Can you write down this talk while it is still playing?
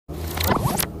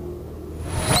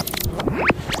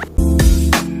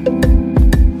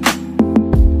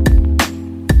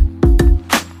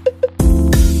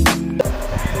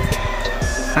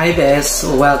Hi Bess,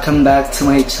 welcome back to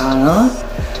my channel.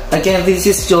 Again, this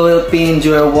is Joel P and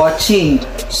you are watching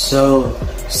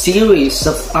series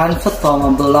of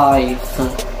Unfathomable Life.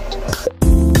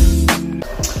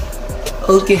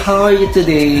 Okay, how are you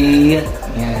today?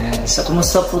 Yan. So,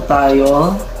 kumusta po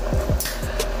tayo?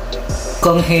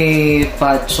 Kong hei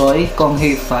fa choy, kong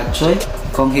hei fa choy,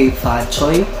 kong hei fa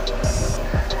choy.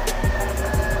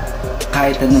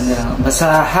 Kahit ano na lang.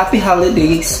 Basta happy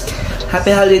holidays.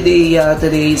 Happy holiday,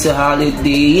 today is a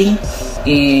holiday.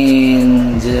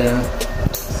 And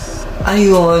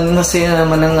ayun, masaya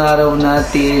naman ang araw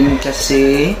natin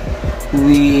kasi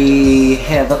we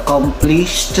have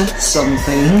accomplished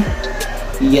something.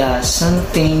 Yeah,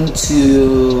 something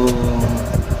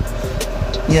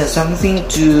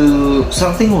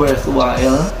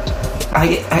worthwhile.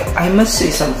 I must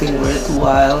say something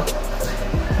worthwhile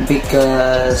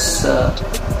because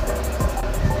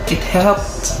it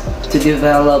helped to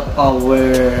develop our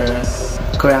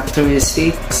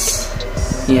characteristics,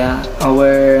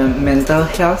 our mental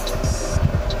health,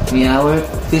 our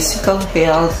physical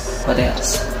health, what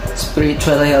else?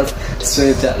 Spiritual health,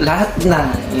 lahat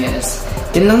na, yes.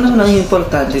 Yun lang naman ang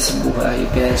importante sa buhay,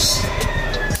 guys.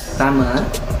 Tama?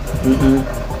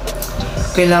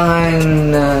 Kailangan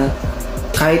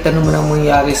kahit ano man ang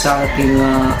mangyari sa ating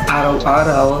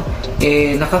araw-araw,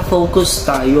 nakafocus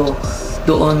tayo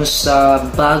doon sa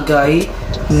bagay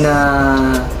na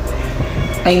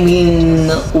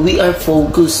we are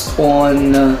focused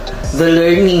on the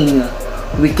learning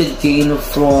we could gain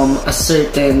from a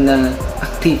certain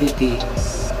activity.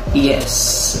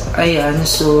 Yes. Ayan,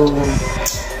 so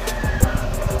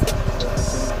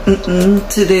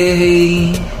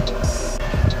today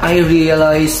I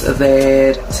realized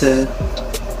that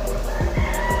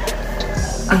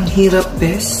ang hirap,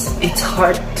 best. It's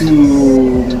hard to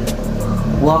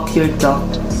walk your talk.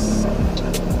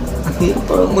 Ang hirap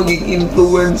parang maging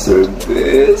influencer,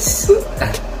 best.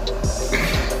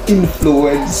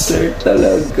 Influencer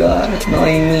talaga. No,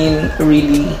 I mean,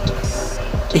 really.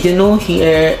 You know,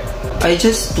 here, I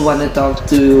just wanna talk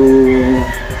to you.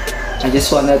 I just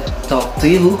wanna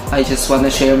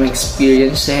share my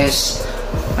experiences.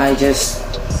 I just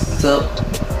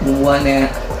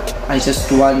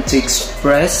want to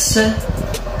express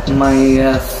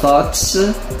my thoughts,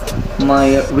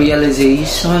 my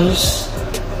realizations,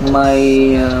 my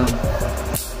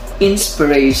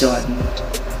inspiration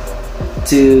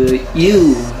to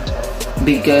you,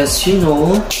 because you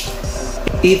know,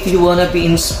 if you wanna be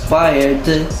inspired,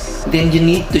 then you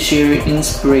need to share your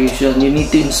inspiration. You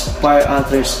need to inspire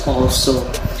others also,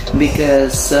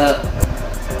 because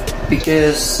we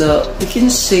can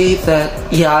say that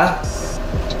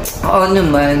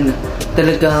naman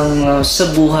talagang sa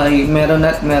buhay meron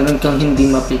kang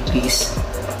hindi mapiplease.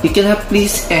 You cannot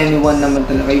please anyone naman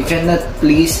talaga. You cannot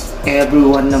please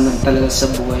everyone naman talaga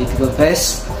sa buhay, diba,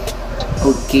 best?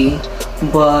 Okay,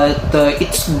 but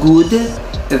it's good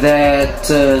that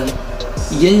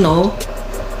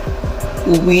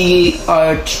we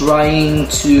are trying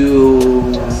to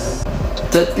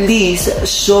at least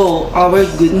show our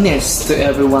goodness to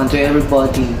everyone, to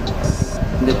everybody,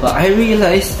 diba? I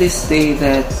realized this day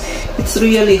that it's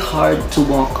really hard to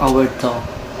walk our talk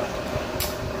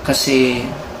kasi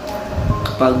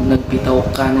kapag nagbitaw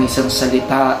ka ng isang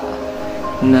salita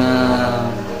na,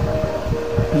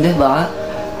 diba?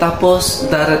 Tapos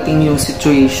darating yung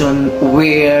situation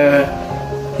where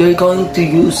you're going to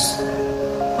use,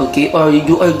 okay, or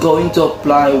you are going to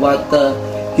apply what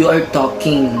you are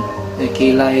talking,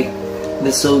 okay, like the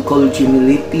so-called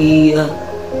humility,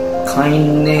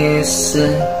 kindness,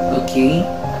 okay,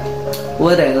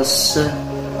 what else,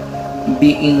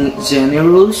 being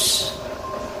generous,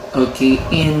 okay,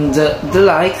 and the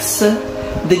likes,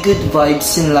 the good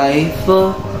vibes in life.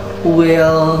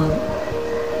 Well,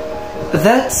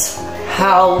 that's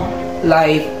how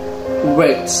life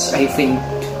works, I think.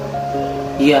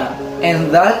 Yeah, and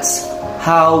that's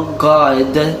how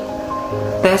God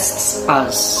tests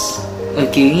us,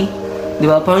 okay?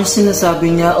 Diba? Parang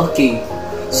sinasabi niya, okay,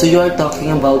 so you are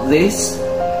talking about this,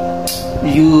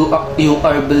 you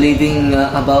are believing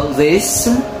about this,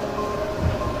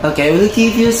 okay, I will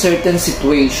give you a certain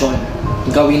situation,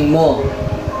 gawin mo,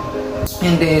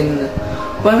 and then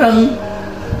parang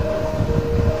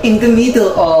in the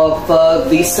middle of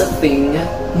this thing,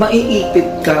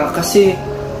 maiipit ka kasi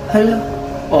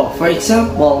for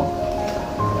example,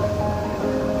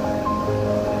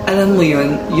 alam mo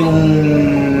yun, yung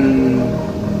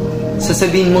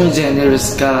sasabihin mong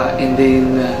generous ka and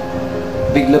then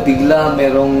bigla-bigla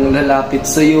merong lalapit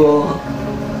sa'yo,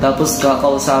 tapos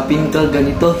kakausapin ka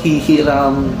ganito,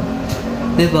 hihiram,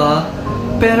 diba?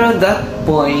 Pero at that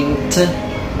point,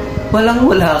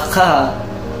 walang-wala ka.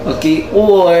 Okay?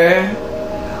 Or,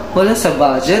 wala sa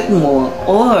budget mo.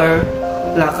 Or,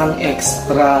 wala kang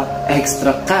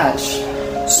extra cash.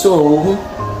 So,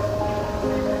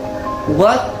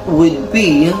 what would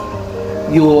be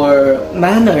your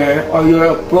manner or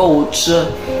your approach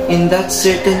in that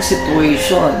certain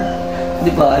situation?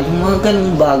 Diba? Yung mga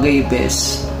ganung bagay,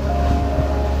 bes.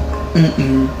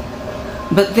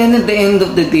 But then at the end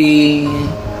of the day,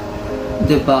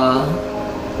 diba,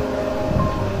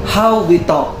 how we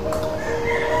talk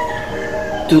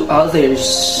to others,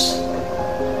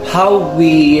 how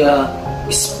we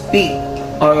speak,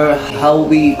 or how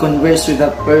we converse with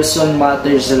that person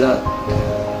matters a lot.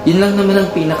 Yun lang naman ang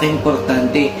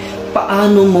pinaka-importante.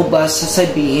 Paano mo ba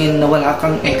sasabihin na wala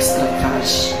kang extra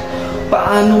cash?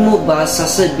 Paano mo ba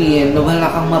sasabihin na wala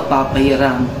kang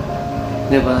mapapahiram?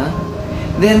 Diba?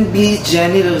 Then be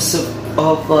generous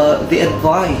of the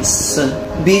advice.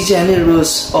 Be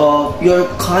generous of your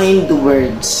kind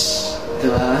words.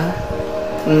 Diba?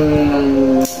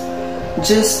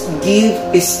 Just give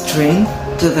strength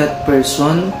to that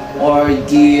person, or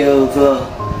give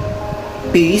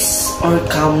peace or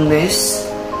calmness.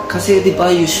 Kasi diba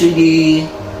usually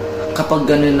kapag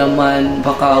gano'n naman,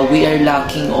 baka we are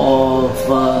lacking of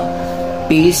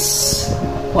peace,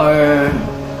 or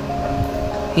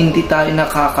hindi tayo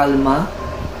nakakalma,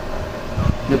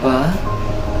 diba?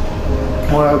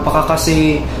 Or baka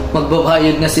kasi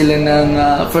magbabayad na sila ng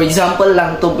for example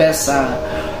lang to,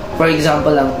 for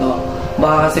example lang to,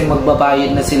 baka kasi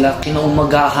magbabayad na sila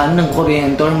kinaumagahan ng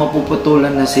kuryente, or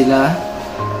mapuputulan na sila,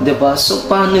 diba? So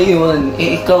paano yun?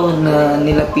 Ikaw na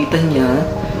nilapitan niya,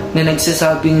 na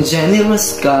nagsasabing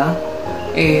generous ka,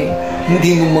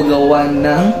 hindi mo magawa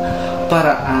ng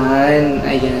paraan.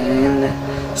 Ayan.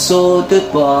 So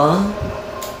diba,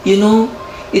 you know,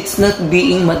 it's not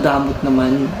being madamot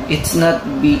naman, it's not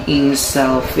being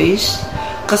selfish,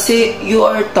 kasi you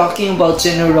are talking about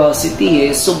generosity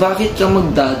so bakit ka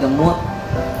magdadamot,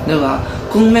 diba?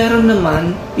 Kung meron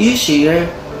naman, you share,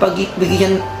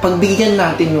 pagbigyan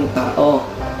natin yung tao.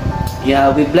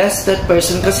 Yeah, we bless that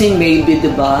person kasi maybe,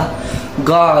 diba,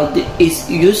 God is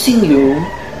using you,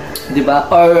 diba?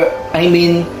 Or, I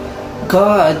mean,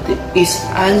 God is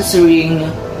answering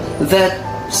that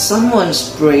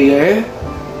someone's prayer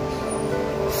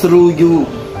through you.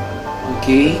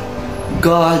 Okay?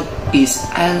 God is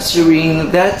answering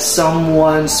that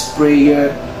someone's prayer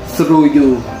through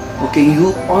you. Okay?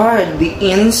 You are the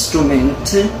instrument,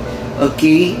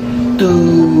 okay, to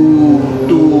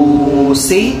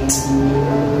sate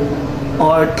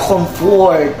or to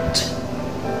comfort,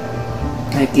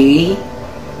 okay,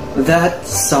 that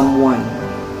someone,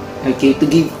 okay, to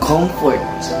give comfort,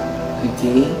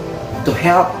 okay, to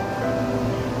help,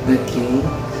 okay.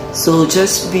 So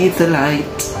just be the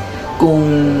light. Kung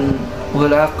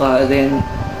wala ka, then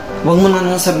wag mo na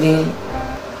nang sabihin,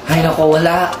 ay nako,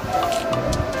 wala,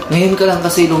 ngayon ka lang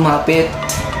kasi lumapit,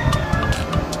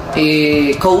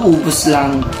 kauubos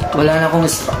lang, wala na akong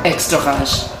extra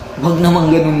cash. Wag naman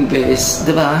ganun, bes,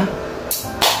 diba?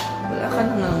 Wala ka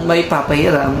nang may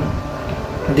papahiram,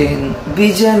 then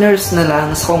be generous na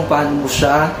lang sa kung paano mo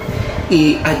siya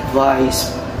i-advise,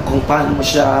 kung paano mo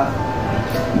siya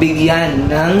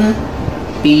bigyan ng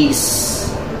peace,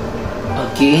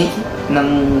 okay, ng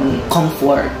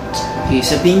comfort. Okay,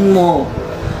 sabihin mo,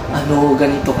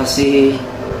 ganito kasi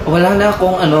wala na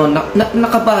akong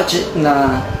naka-budget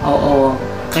na, oo,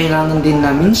 kailangan din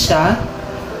namin siya,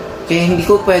 kaya hindi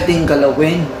ko pwedeng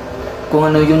galawin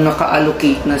kung ano yung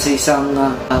naka-allocate na sa isang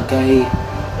bagay.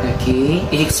 Okay?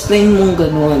 I-explain mong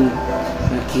ganun.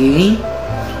 Okay?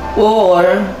 Or,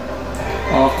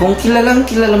 kung kilala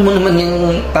mo naman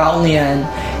yung taong yan,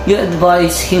 you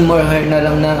advise him or her na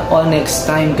lang na, next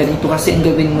time, ganito kasi ang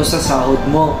gawin mo sa sahod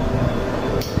mo.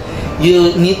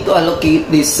 You need to allocate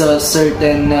this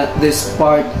this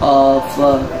part of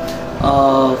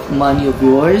money of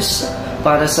yours,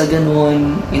 para sa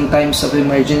ganun, in times of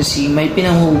emergency, may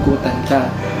pinanghugutan ka.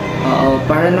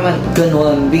 Para naman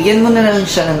ganun, bigyan mo na lang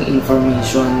siya ng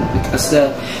information, because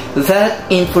that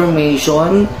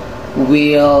information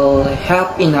will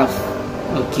help enough,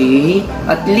 okay?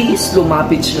 At least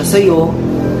lumapit siya sa'yo,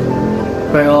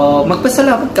 pero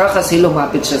magpasalamat ka kasi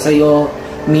lumapit siya sa'yo,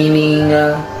 meaning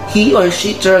he or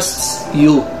she trusts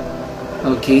you,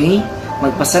 okay?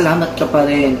 Magpasalamat ka pa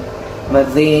rin, but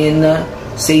then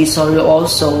say sorry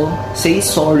also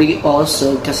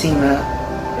kasi nga,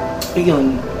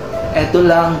 yun, eto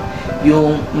lang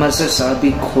yung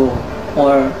masasabi ko.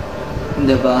 Or,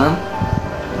 diba,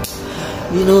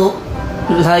 you know,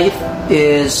 life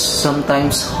is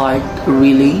sometimes hard,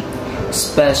 really,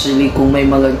 especially kung may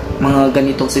mga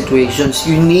ganitong situations.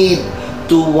 You need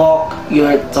to walk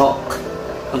your talk.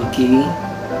 Okay?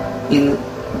 In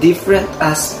different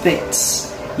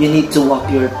aspects, you need to walk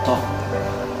your talk.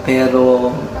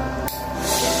 Pero,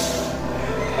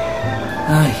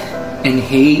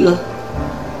 inhale,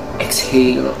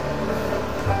 exhale.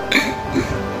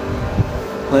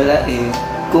 Wala eh.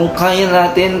 Kung kaya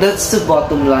natin, that's the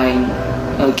bottom line.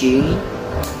 Okay?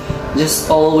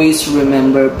 Just always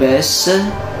remember best.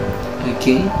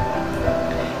 Okay?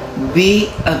 Be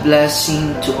a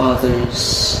blessing to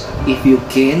others. If you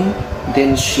can,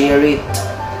 then share it.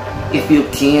 If you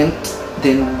can't,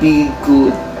 then be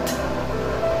good.